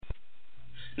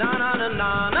Na na na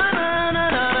na na na na na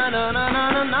na na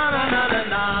na na na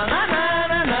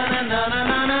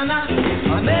na na.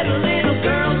 I met a little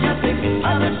girl just the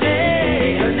other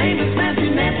day. Her name is Nancy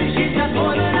Nancy. She's got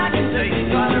more than I can say.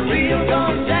 Got a real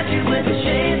gold statue with a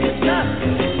shade of stuff.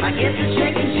 I guess it's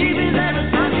shaking she was ever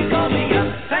since she called me up.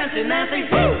 Fancy Nancy,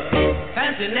 woo!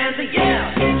 Fancy Nancy,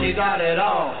 yeah, she got it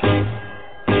all.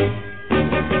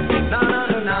 Na na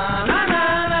na na na na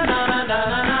na na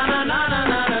na na na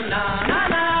na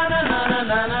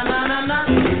na na.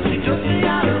 She took me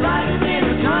out a riding in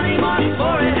her Johnny Martin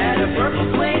for it. Had a purple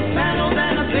suede sandals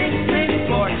and a pink pink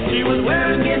sport. She was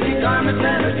wearing ginty garments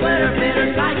and her sweater fit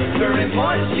her tight. Her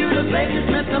imported shoe to Baker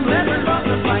Smith, some leopard off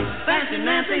the fight. Fancy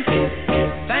Nancy,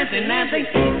 Fancy Nancy,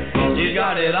 she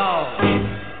got it all.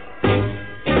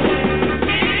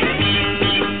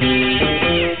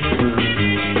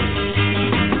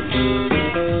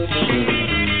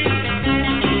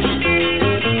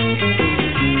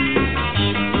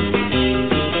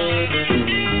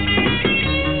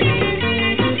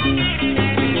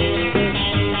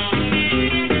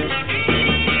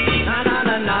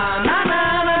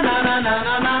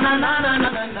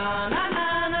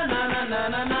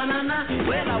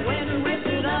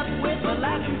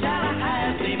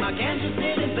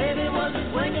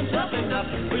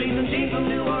 From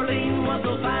New Orleans was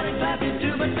so fine and classy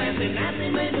too, but Fancy Nancy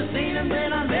made the scene and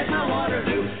then I met my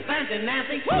Waterloo. Fancy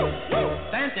Nancy, woo, woo,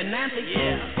 Fancy Nancy,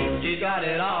 yeah, she got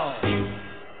it all.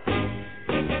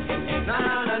 Na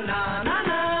na na na na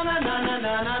na na na na na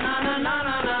na na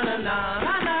na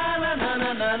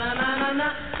na na.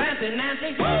 Fancy Nancy,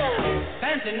 woo,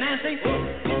 Fancy Nancy,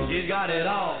 she's got it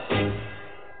all.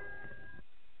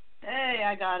 Hey,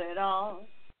 I got it all.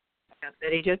 I got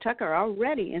Betty Jo Tucker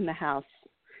already in the house.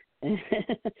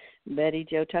 Betty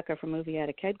Jo Tucker from Movie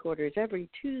Attic Headquarters every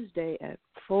Tuesday at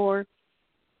 4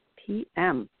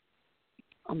 p.m.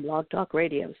 on Blog Talk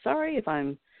Radio. Sorry if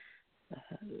I'm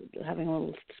having a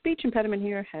little speech impediment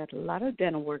here. Had a lot of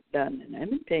dental work done, and I've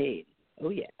been paid. Oh,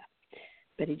 yeah.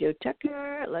 Betty Jo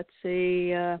Tucker, let's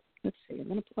see. I'm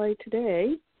going to play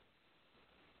today.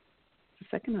 A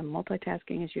second, I'm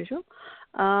multitasking as usual.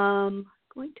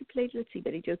 Going to play, let's see,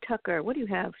 Betty Jo Tucker. What do you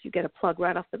have? You get a plug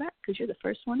right off the bat because you're the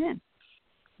first one in.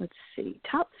 Let's see,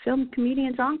 Top Film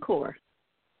Comedians Encore.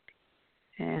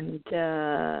 And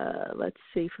let's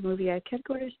see, for Movie Attic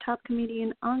Headquarters, Top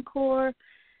Comedian Encore,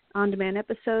 on-demand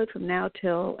episode from now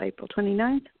till April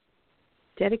 29th.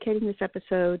 Dedicating this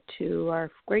episode to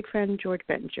our great friend, George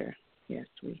Bettinger. Yes,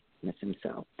 we miss him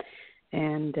so.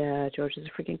 And George is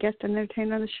a freaking guest and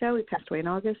entertainer on the show. He passed away in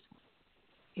August.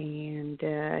 And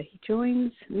he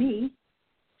joins me,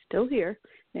 still here,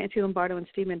 Nancy Lombardo and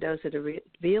Steve Mendoza, to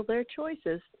reveal their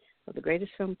choices of the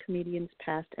greatest film comedians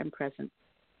past and present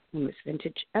in this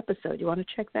vintage episode. You want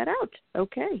to check that out?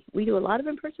 Okay. We do a lot of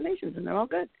impersonations, and they're all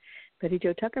good. Betty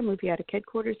Jo Tucker, Movie Attic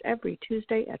Headquarters, every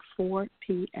Tuesday at 4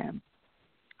 p.m.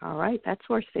 All right. That's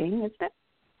our thing, isn't it?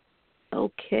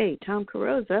 Okay. Tom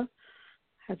Carosa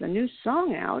has a new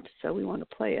song out, so we want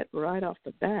to play it right off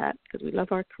the bat because we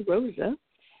love our Carosa.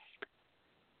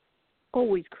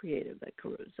 Always creative, that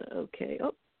Carosa. Okay.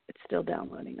 Oh, it's still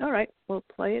downloading. All right. We'll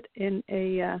play it in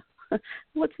a,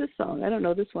 what's this song? I don't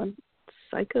know this one.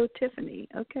 Psycho Tiffany.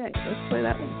 Okay. Let's play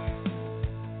that one.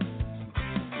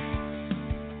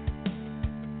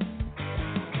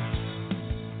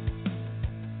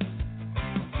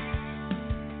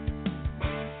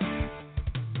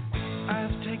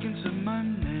 I've taken some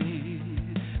money.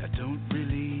 I don't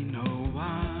really know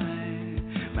why.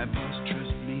 My boss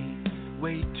trusts me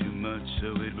way too much, so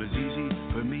it was easy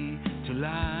for me to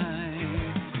lie.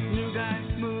 New guy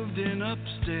moved in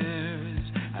upstairs.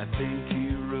 I think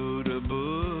he wrote a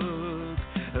book.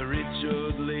 A rich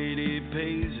old lady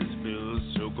pays his bills,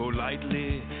 so go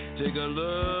lightly, take a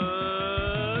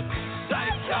look.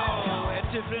 Psycho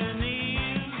at Tiffany's.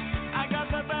 I got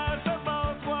the best of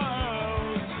both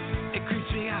worlds. It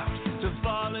creeps me out to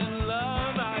fall in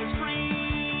love. I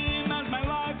scream as my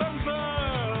life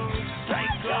unfurls.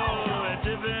 Psycho at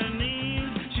Tiffany's.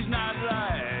 She's not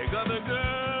like other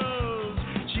girls.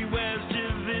 She wears Da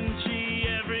Vinci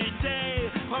every day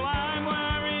while I'm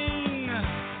wearing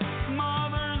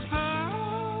mother's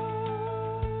pearls.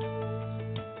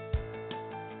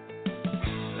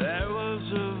 There was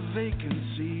a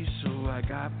vacancy, so I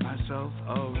got myself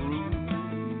a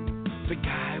room. The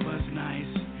guy was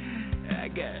nice, I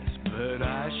guess, but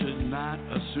I should not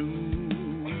assume.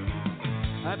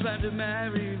 I plan to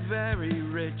marry very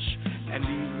rich and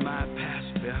leave my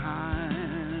past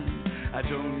behind. I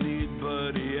don't need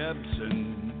Buddy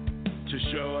Ebsen to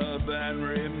show up and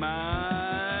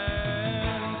remind.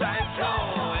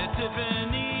 Psycho at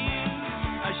Tiffany's.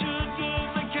 I should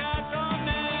give the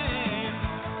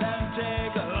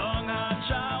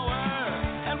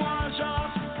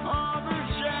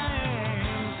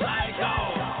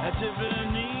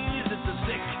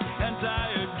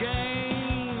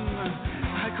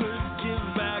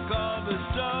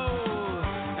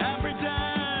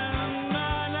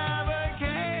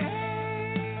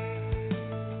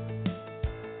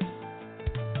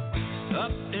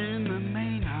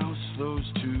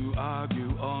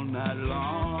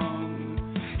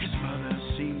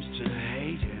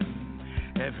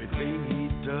everything he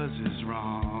does is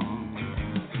wrong.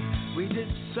 We did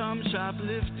some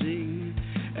shoplifting,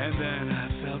 and then I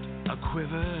felt a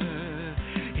quiver.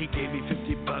 He gave me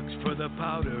 $50 for the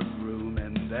powder room,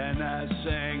 and then I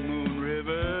sang Moon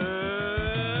River.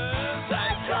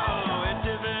 Psycho at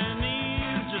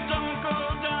Tiffany's, just don't go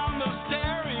down the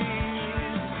stairs.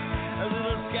 A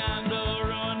little scandal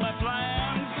ruined my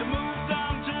plans to move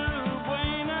down to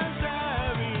Buenos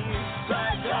Aires.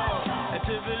 Psycho at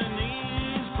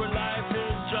Tiffany's, where life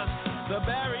is just the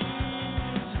berries.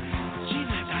 Gee,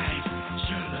 that knife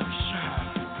sure looks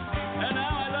sharp, and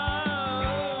now I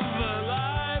love the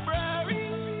library.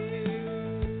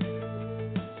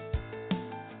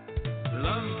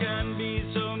 Love can be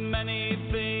so many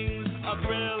things, a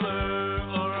thriller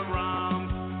or a romp,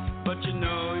 but you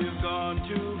know you've gone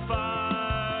too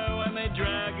far when they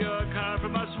drag your car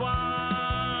from a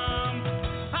swamp.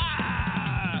 Ha!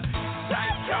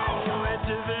 Psycho at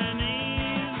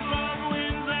Tiffany's, love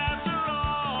wins after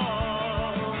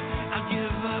all. I'll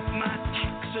give up my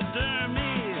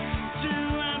taxidermy to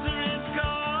answer its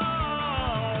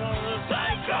call.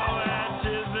 Psycho at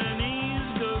Tiffany's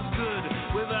goes good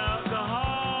with alcohol.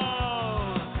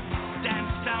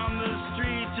 Dance down the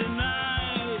street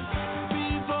tonight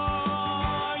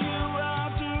before you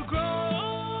have to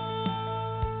crawl.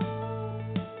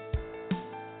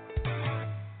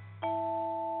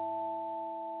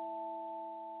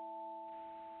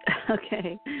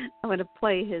 Okay, I'm going to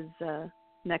play his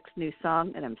next new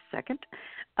song in a second,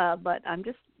 but I'm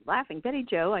just laughing. Betty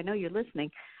Joe, I know you're listening.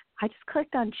 I just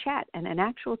clicked on chat, and an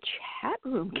actual chat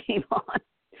room came on.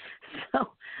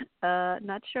 So,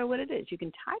 not sure what it is. You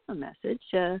can type a message.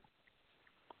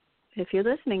 If you're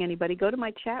listening, anybody, go to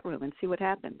my chat room and see what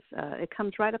happens. It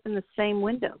comes right up in the same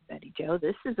window, Betty Joe.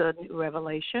 This is a new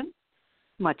revelation,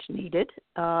 much needed.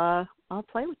 I'll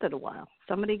play with it a while.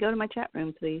 Somebody go to my chat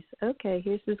room, please. Okay,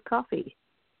 here's his coffee.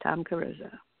 Tom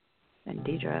Caruso and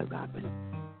Deidre Rodman.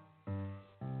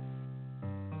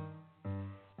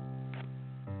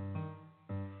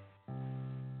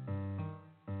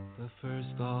 The first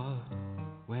thought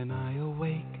when I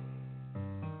awake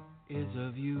is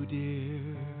of you,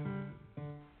 dear.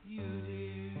 You,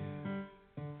 dear.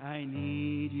 I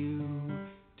need you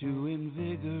to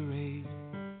invigorate,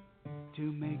 to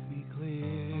make me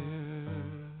clear.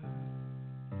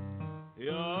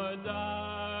 Your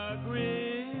dark,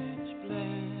 rich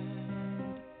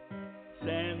blend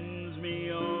sends me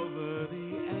over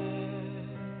the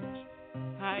edge.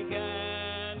 I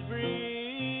can't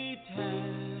pretend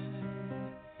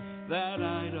that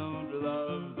I don't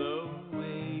love the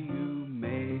way you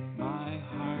make my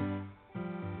heart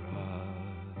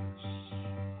rush,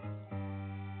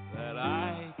 that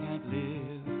I can't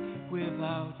live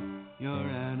without your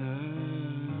energy.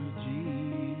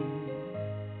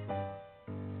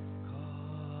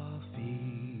 Coffee.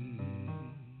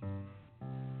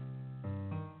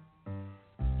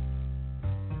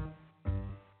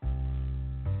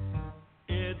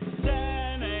 It's 10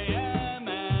 a.m.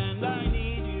 and I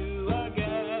need you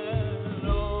again,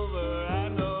 over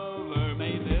and over.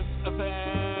 May this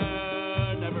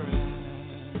affair never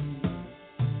end.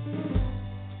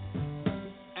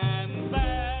 And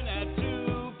then at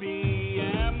 2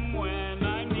 p.m. when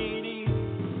I'm needy,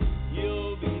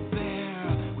 you'll be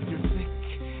there with your thick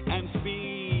and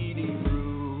speedy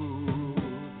brew,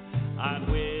 on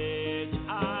which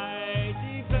I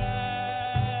depend.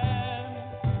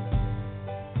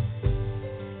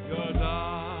 Your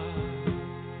dark,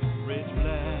 rich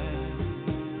blend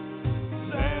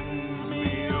sends me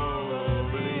over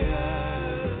the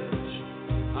edge.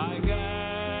 I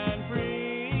can't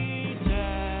pretend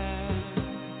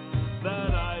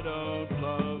that I don't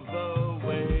love the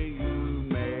way you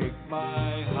make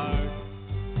my heart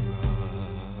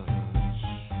rush,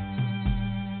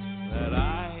 that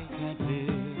I can't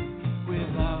live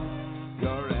without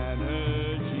your energy.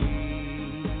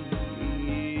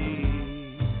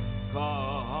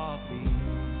 Coffee.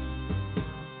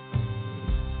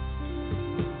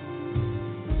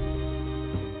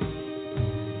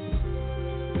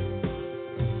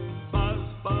 Buzz,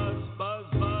 buzz, buzz,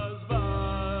 buzz, buzz.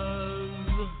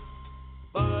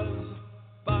 Buzz,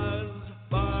 buzz,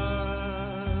 buzz.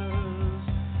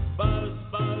 Buzz,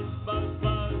 buzz, buzz,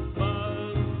 buzz,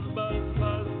 buzz. Buzz,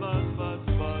 buzz, buzz, buzz,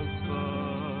 buzz, buzz.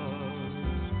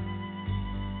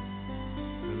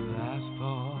 The last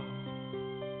thought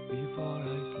before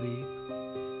I sleep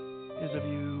is of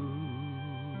you,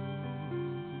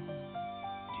 dear.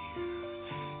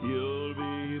 You'll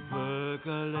be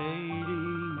percolating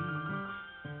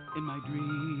in my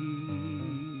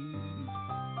dreams.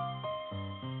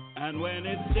 And when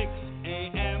it's 6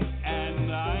 a.m.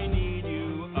 and I need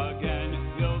you again,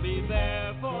 you'll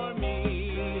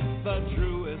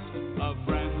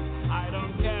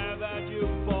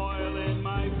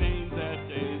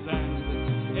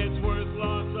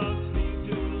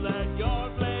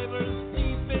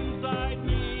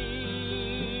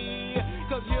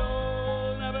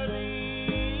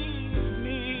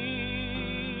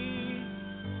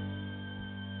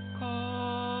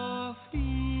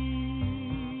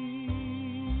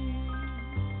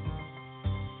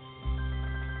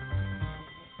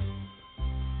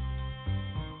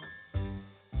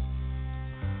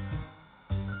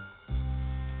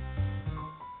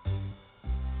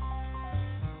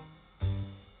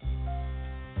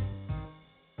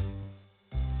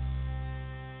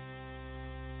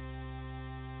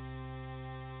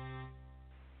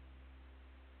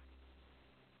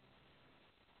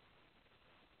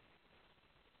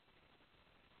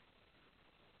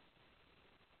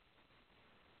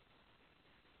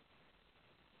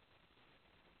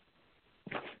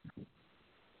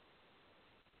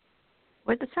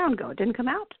Where'd the sound go? It didn't come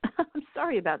out? I'm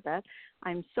sorry about that.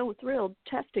 I'm so thrilled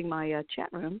testing my chat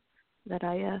room that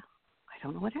I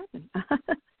don't know what happened.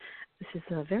 This is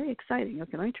very exciting.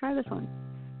 Okay, let me try this one.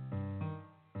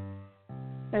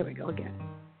 There we go again.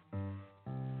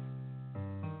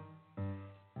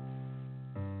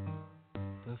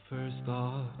 The first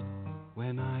thought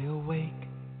when I awake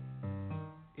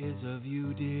is of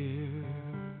you, dear.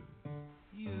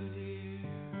 You, dear.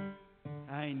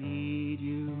 I need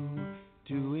you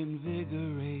to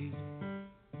invigorate,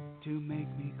 to make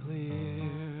me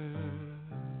clear.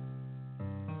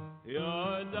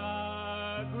 Your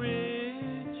dark,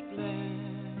 rich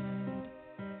blend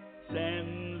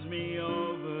sends me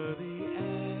over the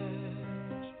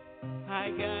edge.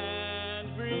 I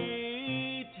can't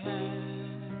pretend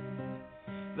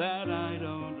that I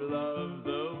don't love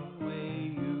the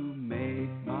way you make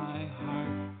my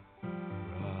heart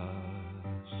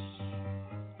rush,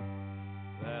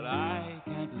 that I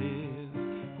can't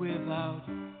live without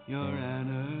your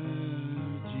energy.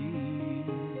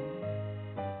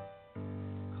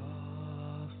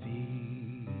 Coffee.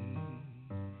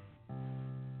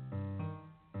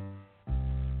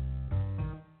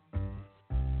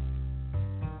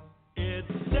 It's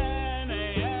 10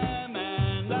 a.m.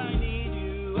 and I need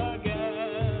you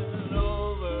again,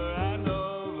 over and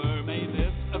over. May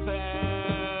this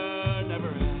affair never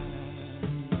end.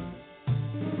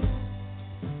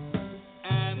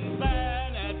 And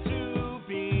then at 2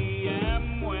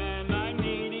 p.m. when I'm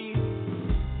needy,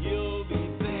 you'll be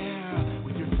there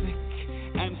with your thick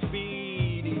and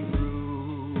speedy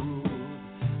brew,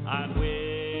 on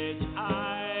which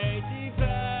I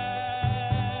depend.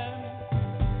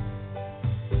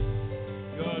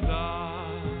 Your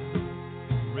dark,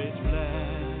 rich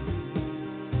blend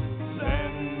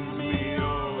sends me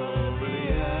over the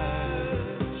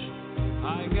edge. I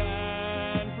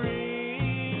can't pretend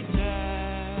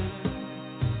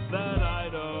that I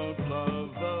don't love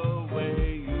the way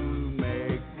you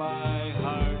make my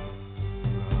heart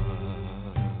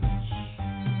rush,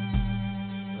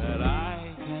 that I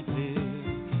can't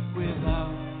live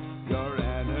without your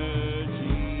energy.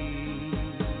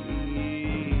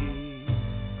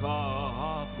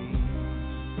 Coffee.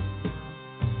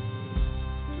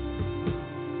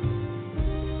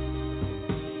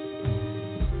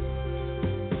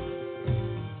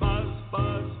 Buzz,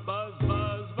 buzz, buzz,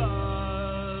 buzz,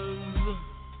 buzz.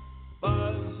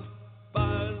 Buzz,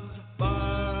 buzz, buzz.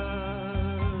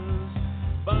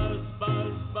 Buzz,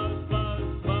 buzz, buzz, buzz,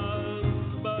 buzz.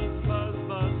 Buzz, buzz,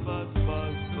 buzz, buzz,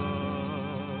 buzz, buzz.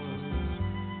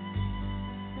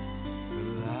 The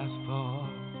last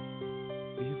thought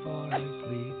before I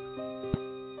sleep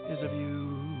is of you.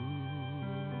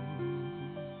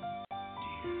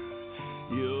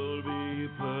 You'll be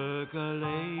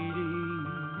percolating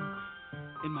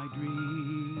in my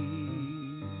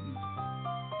dreams.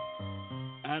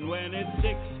 And when it's 6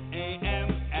 a.m.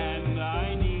 and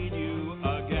I need you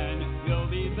again, you'll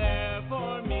be there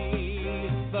for me,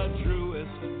 the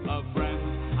truest of friends.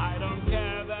 I don't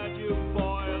care that you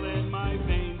boil in my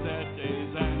veins at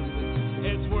day's end.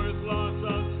 It's worth lots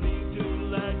of sleep to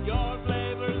let your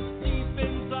flavors steep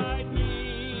inside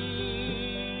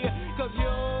me, 'cause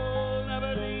you'll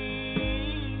never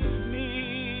leave me.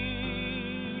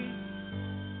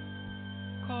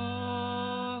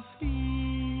 Coffee.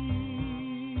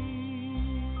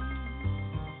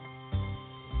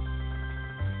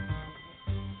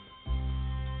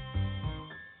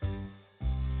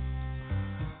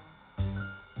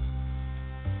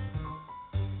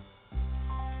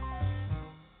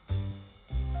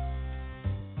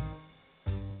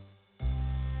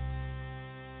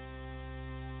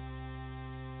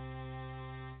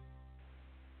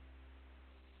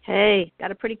 Hey,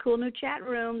 got a pretty cool new chat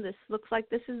room. This looks like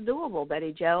this is doable,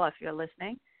 Betty Jo, if you're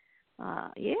listening.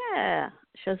 Yeah,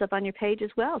 shows up on your page as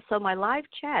well. So my live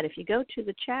chat, if you go to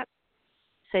the chat,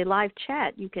 say live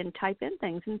chat, you can type in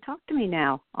things and talk to me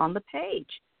now on the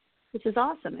page, which is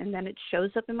awesome. And then it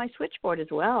shows up in my switchboard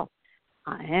as well.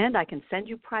 And I can send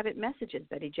you private messages,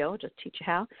 Betty Jo. I'll just teach you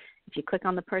how. If you click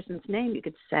on the person's name, you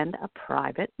could send a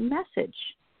private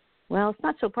message. Well, it's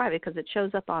not so private because it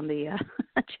shows up on the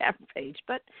chat page,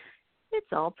 but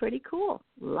it's all pretty cool.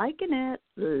 Liking it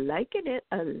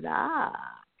a lot.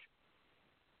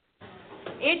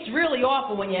 It's really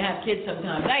awful when you have kids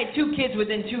sometimes. I had 2 kids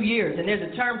within 2 years, and there's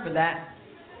a term for that,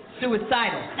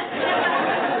 suicidal.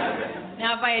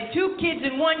 Now, if I had 2 kids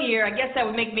in 1 year, I guess that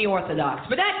would make me orthodox.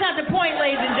 But that's not the point,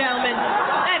 ladies and gentlemen.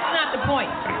 That's not the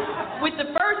point. With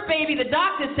the first baby, the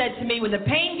doctor said to me, when the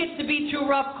pain gets to be too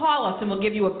rough, call us and we'll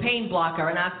give you a pain blocker.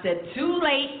 And I said, too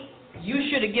late. You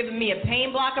should have given me a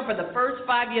pain blocker for the first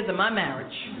 5 years of my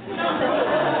marriage.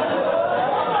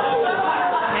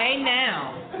 Hey,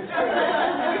 now.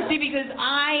 See, because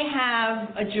I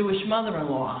have a Jewish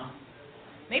mother-in-law.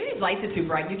 Maybe these lights are too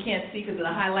bright. You can't see because of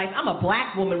the highlights. I'm a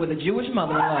black woman with a Jewish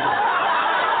mother-in-law.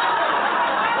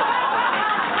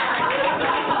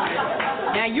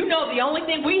 Now, you know the only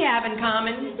thing we have in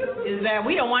common is that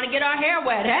we don't want to get our hair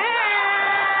wet. Hey!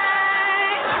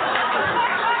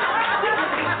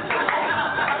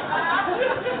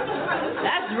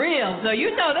 That's real. So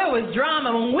you know there was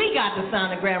drama when we got the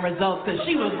sonogram results because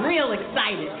she was real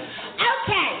excited.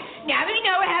 Okay, now that you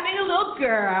know we're having a little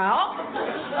girl,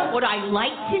 what I'd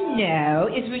like to know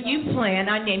is what you plan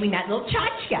on naming that little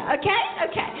tchotchke, okay?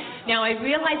 Okay. Now, I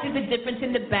realize there's a difference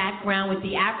in the background with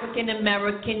the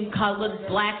African-American, colored,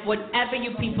 black, whatever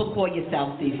you people call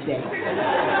yourselves these days.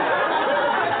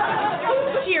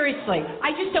 Seriously,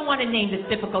 I just don't want a name that's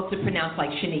difficult to pronounce like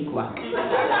Shaniqua.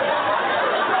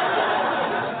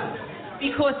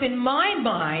 Because in my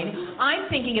mind, I'm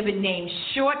thinking of a name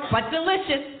short but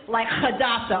delicious like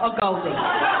Hadassah or Goldie.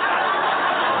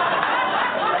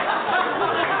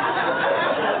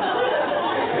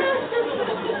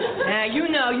 Now, you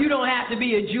know you don't have to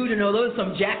be a Jew to know those are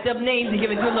some jacked up names to give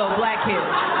a good little black kid.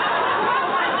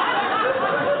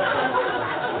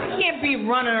 You can't be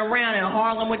running around in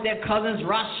Harlem with their cousins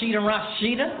Rashid and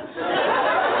Rashida.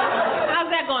 How's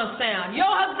that gonna sound? Yo,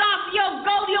 Hadassah, yo,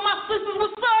 Goldie, yo, my sisters,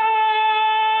 what's up?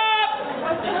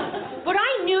 But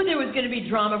I knew there was going to be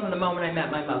drama from the moment I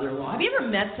met my mother-in-law. Have you ever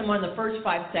met someone in the first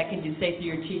 5 seconds you say through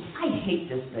your teeth, I hate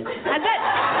this bitch?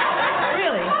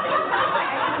 Really?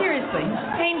 Seriously.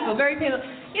 Painful, very painful.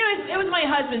 You know, it was my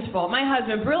husband's fault. My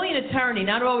husband, brilliant attorney,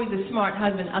 not always a smart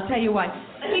husband. I'll tell you why.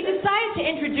 He decided to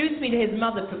introduce me to his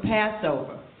mother for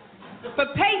Passover. For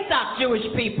Pesach, Jewish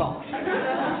people.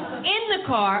 In the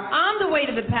car, on the way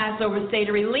to the Passover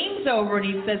Seder, he leans over and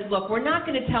he says, look, we're not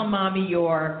going to tell Mommy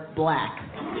you're black.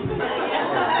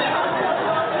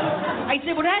 I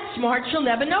said, well, that's smart. She'll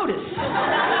never notice.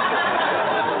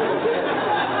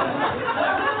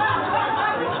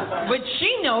 But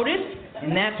she noticed,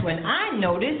 and that's when I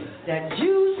noticed that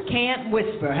Jews can't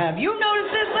whisper. Have you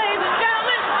noticed this, ladies and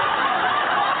gentlemen?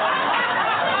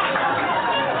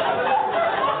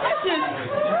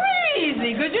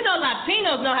 Because you know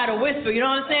Latinos know how to whisper, you know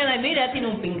what I'm saying? Like me, that's man,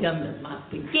 you know what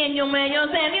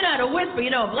I'm saying? You know how to whisper, you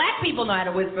know, black people know how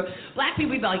to whisper. Black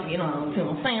people be like, you know what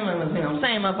I'm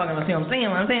saying, motherfucker, see what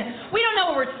I'm saying? We don't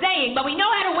know what we're saying, but we know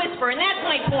how to whisper, and that's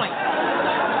my point.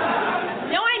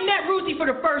 Now, I met Ruthie for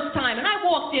the first time, and I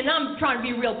walked in, I'm trying to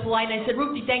be real polite, and I said,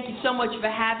 Ruthie, thank you so much for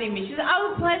having me. She said,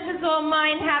 oh, pleasure's all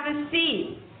mine, have a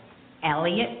seat.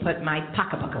 Elliot, put my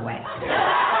pocketbook away.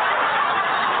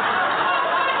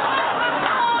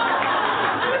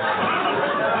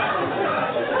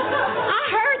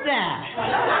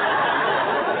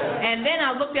 And then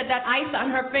I looked at that ice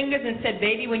on her fingers and said,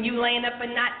 baby, when you laying up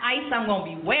in that ice, I'm going to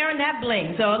be wearing that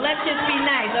bling. So let's just be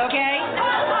nice, okay?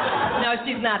 No,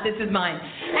 she's not. This is mine.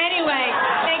 Anyway,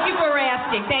 thank you for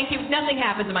asking. Thank you. Nothing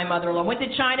happened to my mother-in-law. Went to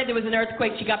China. There was an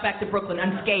earthquake. She got back to Brooklyn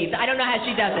unscathed. I don't know how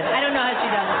she does it.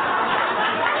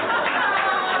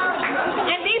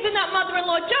 And these are not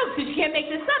mother-in-law jokes because you can't make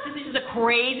this up. This is just a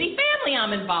crazy family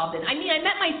I'm involved in. I mean, I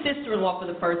met my sister-in-law for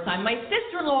the first time. My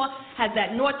sister-in-law has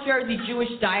that North Jersey Jewish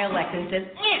dialect and says,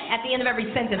 at the end of every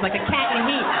sentence like a cat in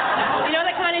heat. You know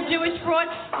that kind of Jewish fraud?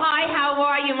 Hi, how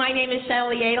are you? My name is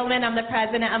Shelley Edelman. I'm the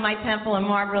president of my temple in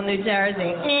Marlboro, New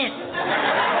Jersey.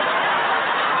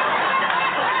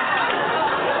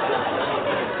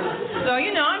 So,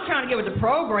 you know, I'm trying to get with the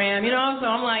program, you know, so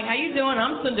I'm like, how you doing?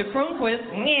 I'm Sundar Kronquist.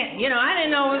 You know, I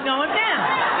didn't know what was going down.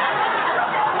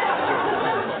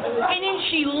 And then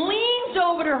she leans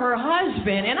over to her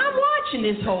husband, and I'm watching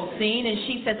this whole scene, and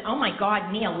she says, oh, my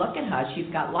God, Neil, look at her.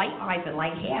 She's got light eyes and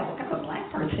light hair. What kind of a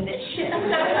black person is she?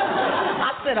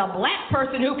 I said, a black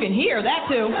person who can hear, that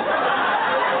too.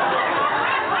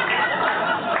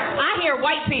 I hear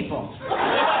white people.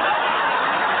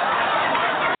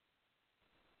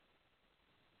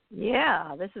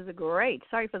 Yeah, this is great.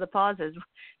 Sorry for the pauses.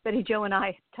 Betty Jo and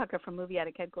I, Tucker from Movie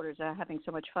Attic Headquarters, are having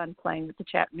so much fun playing with the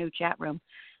new chat room.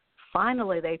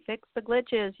 Finally, they fixed the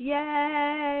glitches.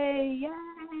 Yay!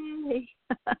 Yay!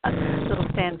 Little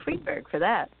Stan Friedberg for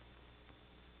that.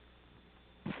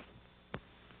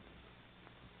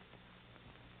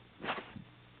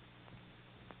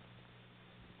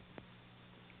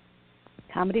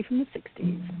 Comedy from the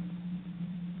 60s.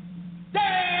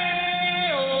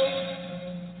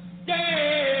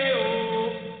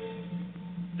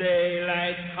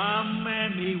 Daylight come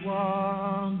and me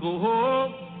want go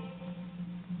home.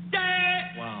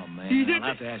 Wow, man, I'll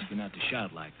have to ask you not to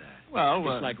shout like that. Well,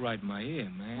 it's like right in my ear,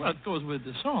 man. Well, it goes with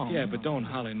the song. Yeah, but don't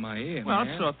holler in my ear, well,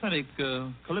 man. it's authentic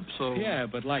calypso. Yeah,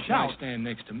 but like shout. I stand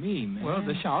next to me, man. Well,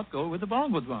 the shout go with the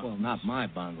bongo drums. Well, not my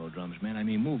bongo drums, man. I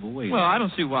mean, move away. Well, man. I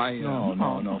don't see why...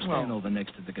 No. Stand over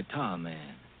next to the guitar,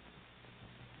 man.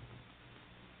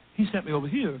 He sent me over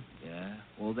here. Yeah?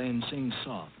 Well, then sing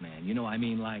soft, man. You know, I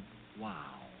mean, like, wow.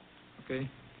 Okay.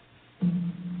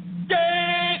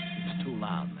 It's too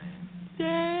loud,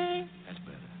 man. That's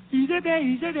better. He's a day,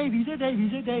 he's a day, he's a day,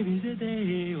 he's a day, he's a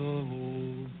day,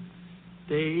 oh.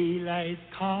 Daylight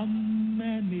come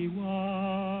and me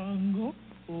want go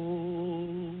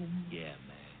home. Yeah,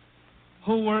 man.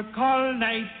 Who work all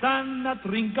night and a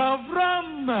drink of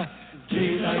rum.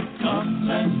 Daylight come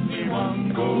and me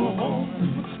want go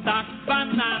home. Stack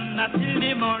banana till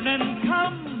the morning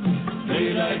come.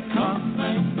 Daylight come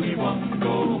and we want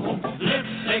go home. Lift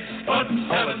 6 foot,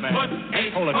 7 foot,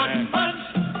 8 Hold it, foot man. punch.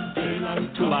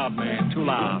 Daylight Too loud, man. Too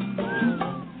loud.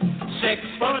 6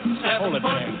 foot, 7 Hold it, foot,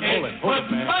 man. 8 Hold it, foot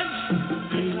man. punch.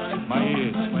 Daylight My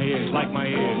ears, like my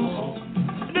ears.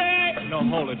 No,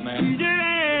 hold it, man.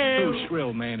 It's too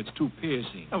shrill, man. It's too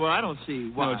piercing. Well, I don't see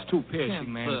why. No, it's too piercing, Can't,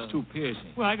 man. It's too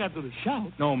piercing. Well, I got to do the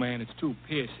shout. No, man, it's too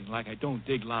piercing. Like I don't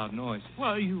dig loud noises.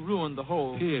 Well, you ruined the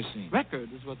whole Piercing. record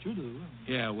is what you do.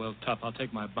 Yeah, well, tough. I'll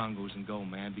take my bongos and go,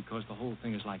 man, because the whole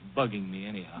thing is like bugging me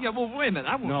anyhow. Yeah, well, wait a minute.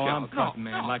 I won't No, shout. I'm cutting,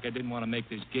 man, no. like I didn't want to make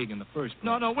this gig in the first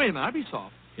place. No, wait a minute. I'll be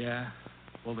soft. Yeah?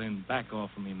 Well, then back off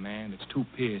of me, man. It's too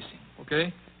piercing.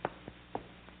 Okay?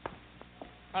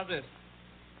 How's this?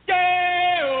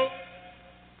 Yeah!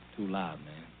 Too loud,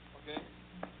 man. Okay.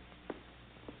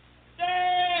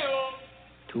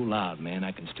 Yeah! Too loud, man.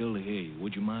 I can still hear you.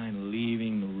 Would you mind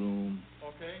leaving the room?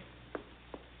 Okay.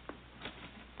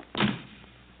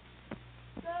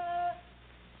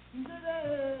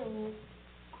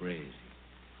 Crazy.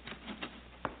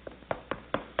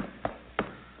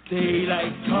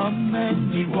 Daylight come and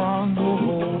me want go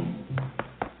home.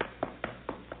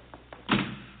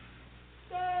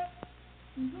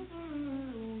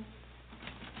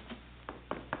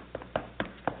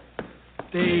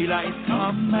 Daylight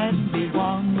come and me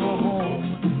want go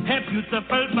home. A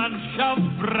beautiful bunch of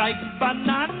ripe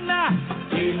banana.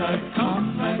 Daylight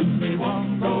come and me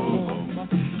want go home.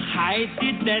 Hide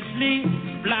the deadly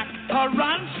black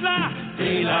tarantula.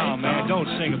 Daylight No, man, come. don't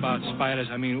sing about spiders.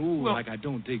 I mean, ooh, Well- like I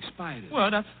don't dig spiders.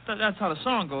 Well, that's how the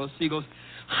song goes. He goes,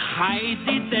 hide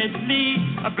the deadly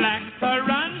black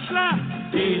tarantula.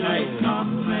 Daylight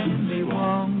come and me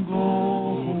want go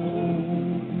home.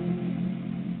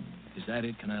 Is that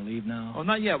it? Can I leave now? Oh,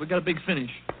 not yet. We got a big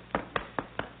finish.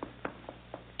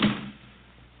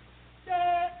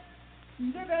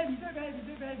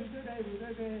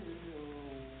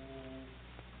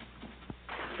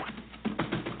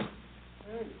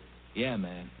 Yeah,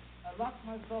 man. I locked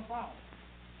myself out.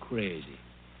 Crazy.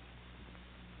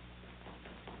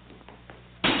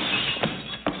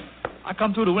 I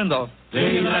come through the window.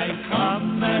 Daylight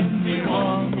come and me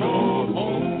want go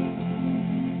home.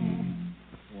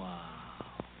 Wow.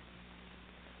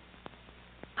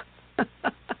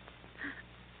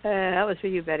 That was for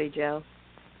you, Betty Joe.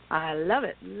 I love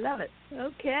it, love it.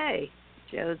 Okay.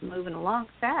 Joe's moving along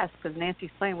fast because Nancy's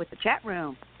playing with the chat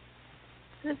room.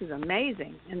 This is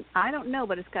amazing. And I don't know,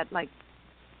 but it's got like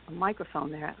a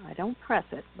microphone there. I don't press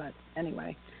it, but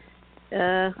anyway.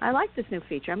 I like this new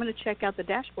feature. I'm going to check out the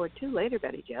dashboard, too, later,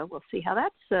 Betty Joe. We'll see how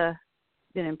that's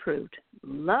been improved.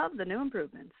 Love the new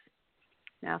improvements.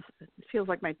 Now, it feels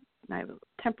like I have a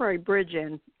temporary bridge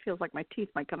in. It feels like my teeth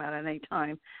might come out at any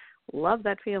time. Love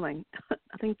that feeling.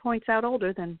 Nothing points out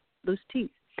older than loose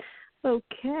teeth.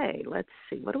 Okay, let's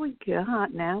see. What do we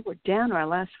got now? We're down to our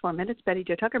last 4 minutes. Betty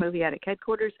Joe Tucker, Movie Attic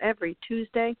Headquarters, every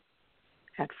Tuesday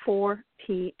at 4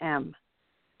 p.m.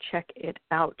 Check it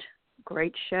out.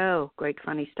 Great show. Great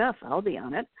funny stuff. I'll be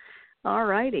on it. All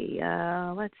righty.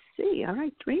 Let's see. All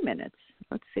right, 3 minutes.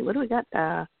 Let's see. What do we got?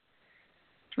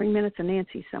 3 minutes of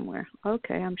Nancy somewhere.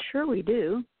 Okay, I'm sure we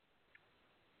do.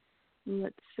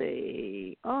 Let's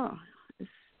see. Oh, this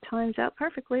times out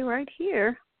perfectly right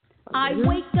here. I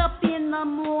wake up in the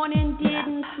morning,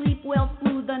 didn't sleep well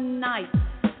through the night.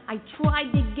 I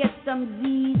tried to get some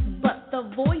Z's, but the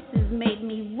voices made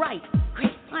me right.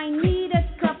 I need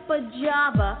a cup of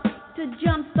Java to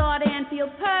jumpstart and feel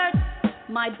pert.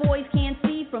 My boys can't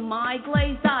see from my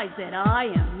glazed eyes that I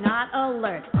am not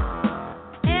alert.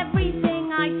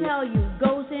 Everything I tell you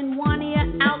goes in one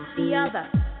ear, out the other.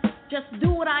 Just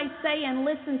do what I say and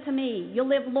listen to me. You'll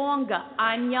live longer.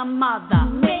 I'm your mother.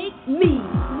 Make me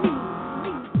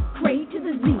cray to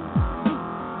the Z.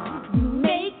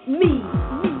 Make me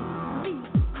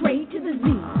cray to the Z.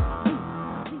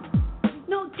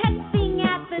 No texting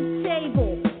at the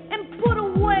table and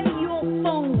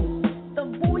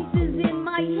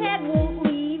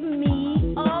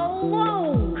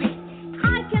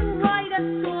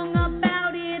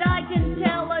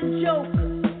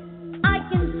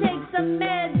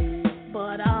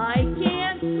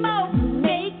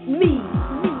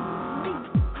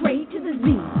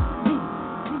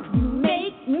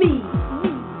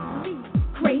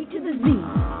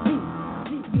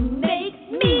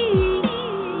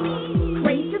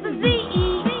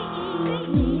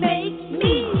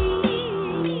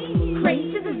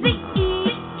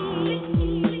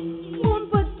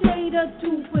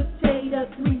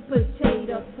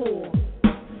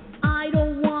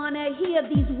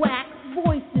these whack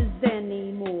voices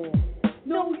anymore.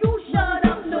 No, you shut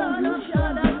up, no, you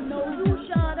shut up, no, you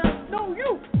shut up, no,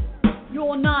 you.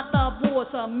 You're not the boss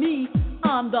of me,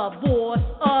 I'm the boss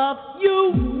of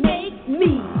you. Make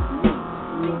me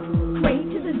pray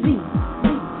to the Z.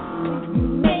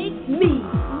 Make me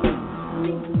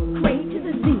pray to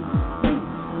the Z.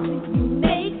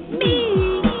 Make me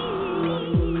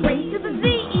pray to the Z.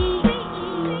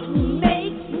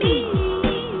 Make me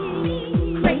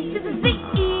pray to the Z.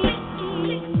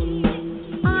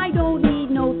 I don't need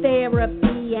no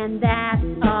therapy, and that's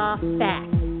a fact.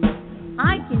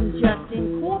 I can just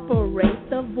incorporate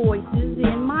the voices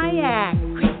in my act.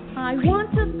 I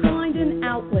want to find an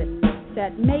outlet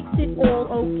that makes it all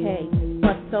okay,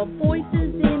 but the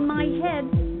voices in my head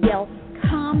yell,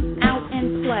 come out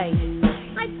and play.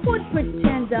 I could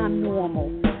pretend I'm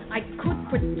normal, I could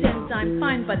pretend I'm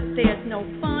fine, but there's no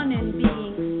fun in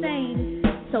being sane.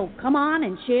 So come on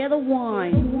and share the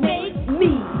wine. Make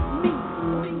me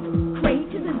pray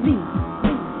to the Z.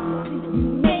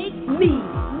 Make me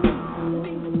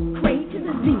pray to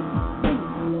the Z.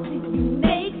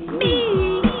 Make me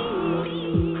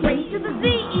pray to the Z.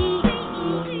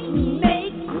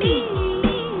 Make me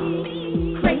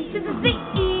pray to the Z.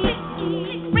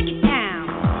 Bring it down.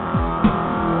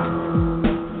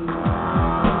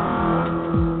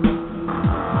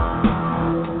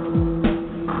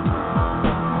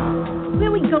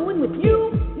 Where we going with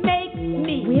you? Make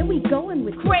me. Where we going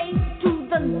with pray to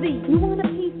the Z? You want a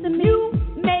piece of me? You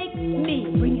make me.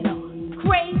 Bring it on.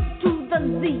 Pray to the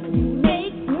Z.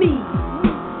 Make me.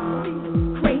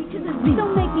 Pray to the Z.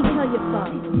 Don't make me tell your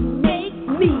father. Make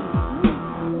me.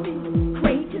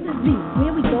 Pray to the Z.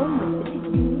 Where we going with it?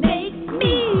 Make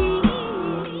me.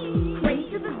 Pray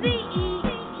to the Z.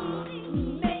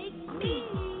 Make me.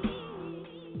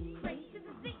 Pray to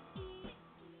the Z.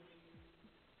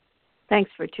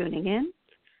 Thanks for tuning in.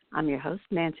 I'm your host,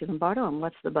 Nancy Lombardo, on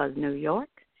What's the Buzz New York.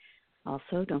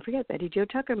 Also, don't forget Betty Jo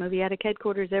Tucker, Movie Attic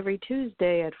Headquarters, every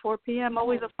Tuesday at 4 p.m.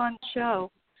 Always a fun show.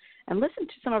 And listen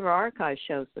to some of our archive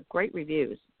shows with great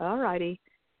reviews. All righty.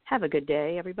 Have a good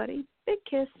day, everybody. Big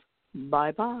kiss.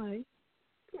 Bye-bye.